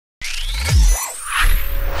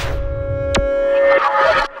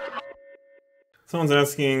Someone's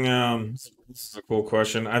asking, this is a cool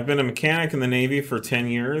question. I've been a mechanic in the Navy for 10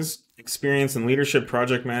 years, experience in leadership,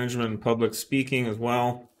 project management, and public speaking as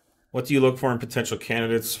well. What do you look for in potential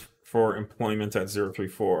candidates for employment at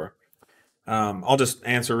 034? I'll just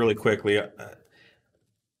answer really quickly.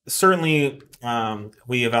 Certainly,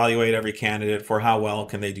 we evaluate every candidate for how well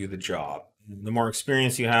can they do the job. The more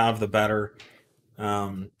experience you have, the better.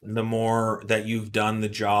 The more that you've done the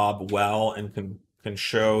job well and can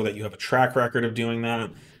show that you have a track record of doing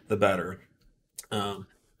that, the better.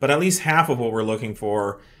 But at least half of what we're looking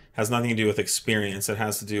for has nothing to do with experience. It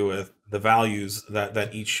has to do with the values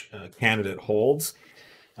that each candidate holds.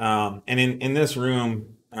 And in this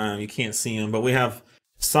room, you can't see them, but we have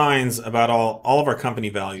signs about all of our company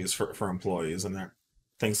values for employees, and they're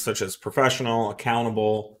things such as professional,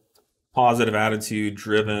 accountable, positive attitude,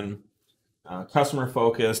 driven, customer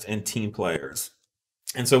focused, and team players.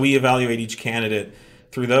 And so we evaluate each candidate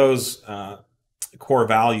through those core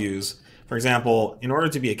values. For example, in order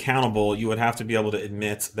to be accountable, you would have to be able to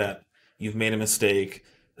admit that you've made a mistake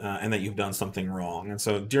and that you've done something wrong. And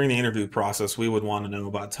so during the interview process, we would want to know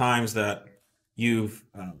about times that you've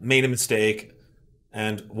made a mistake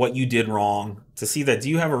and what you did wrong, to see that do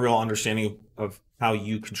you have a real understanding of how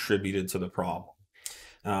you contributed to the problem.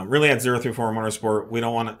 Really, at 034 Motorsport, we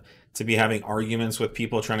don't want to be having arguments with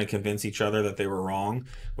people trying to convince each other that they were wrong.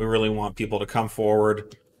 We really want people to come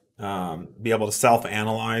forward, be able to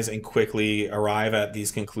self-analyze and quickly arrive at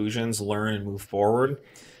these conclusions, learn and move forward.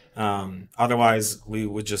 Otherwise, we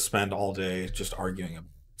would just spend all day just arguing about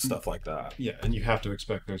stuff like that. Yeah, and you have to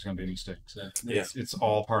expect there's going to be mistakes. Yeah. It's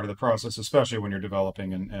all part of the process, especially when you're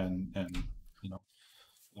developing and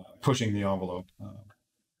pushing the envelope.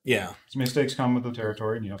 Yeah. Mistakes come with the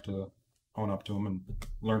territory, and you have to own up to them and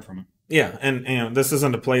learn from it. Yeah, and this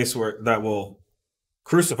isn't a place where that will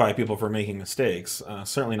crucify people for making mistakes.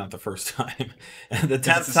 Certainly not the first time. The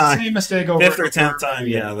 10th time, same mistake over fifth or 10th time,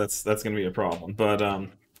 yeah, that's going to be a problem. But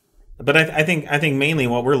I think mainly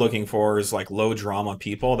what we're looking for is like low drama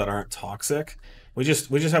people that aren't toxic. We just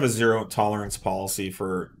have a zero tolerance policy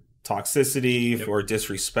for toxicity, for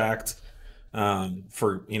disrespect,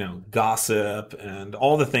 for gossip and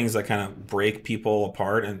all the things that kind of break people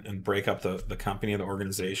apart and break up the company or the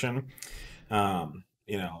organization.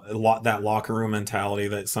 That locker room mentality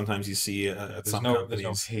that sometimes you see at some companies. There's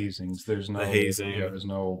no hazings. There's no hazing. Yeah, there's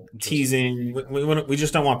no teasing. We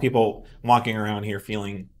just don't want people walking around here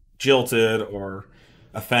feeling jilted or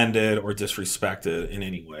offended or disrespected in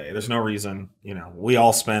any way. There's no reason. We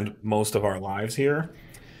all spend most of our lives here,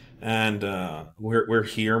 and we're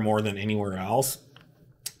here more than anywhere else.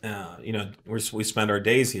 We spend our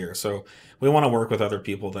days here, so we want to work with other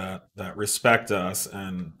people that respect us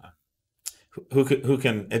and who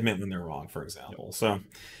can admit when they're wrong, for example. So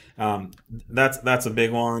that's a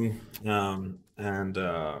big one, and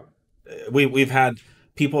we've had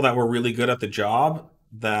people that were really good at the job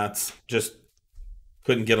that just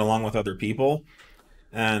couldn't get along with other people,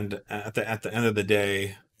 and at the end of the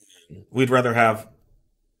day, we'd rather have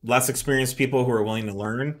less experienced people who are willing to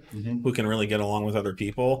learn, who can really get along with other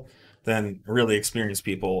people, than really experienced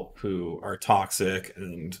people who are toxic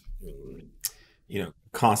and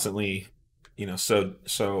constantly so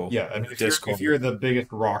yeah. I mean, if you're the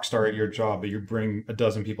biggest rock star at your job, but you bring a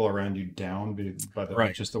dozen people around you down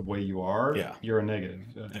by just the way you are, you're a negative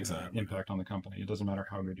impact on the company. It doesn't matter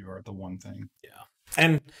how good you are at the one thing. Yeah,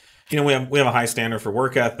 and we have a high standard for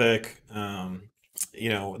work ethic.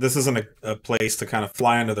 This isn't a place to kind of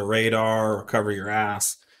fly under the radar or cover your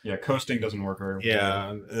ass. Yeah, coasting doesn't work very well.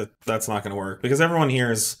 Yeah, that's not going to work because everyone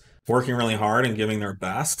here is working really hard and giving their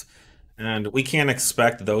best, and we can't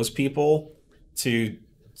expect those people to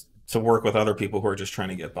work with other people who are just trying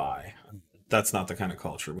to get by. That's not the kind of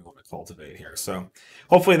culture we want to cultivate here. So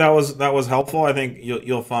hopefully that was helpful. I think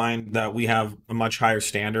you'll find that we have a much higher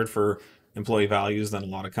standard for employee values than a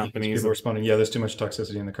lot of companies. People are responding, there's too much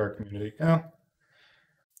toxicity in the car community. Yeah.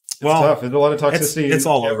 It's tough. There's a lot of toxicity. It's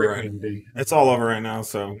all over right. It's all over right now.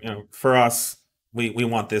 So for us, we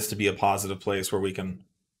want this to be a positive place where we can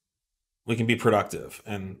be productive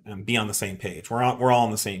and be on the same page. We're all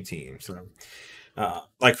on the same team. So,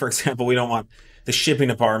 like for example, we don't want the shipping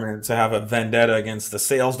department to have a vendetta against the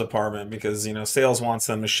sales department because sales wants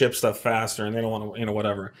them to ship stuff faster and they don't want to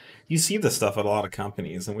whatever. You see this stuff at a lot of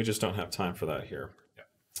companies, and we just don't have time for that here.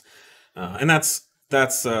 And that's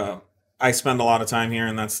I spend a lot of time here,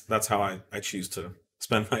 and that's how I choose to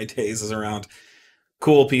spend my days, is around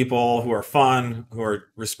cool people who are fun, who are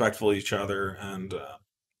respectful of each other, and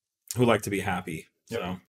who like to be happy.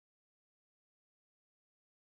 So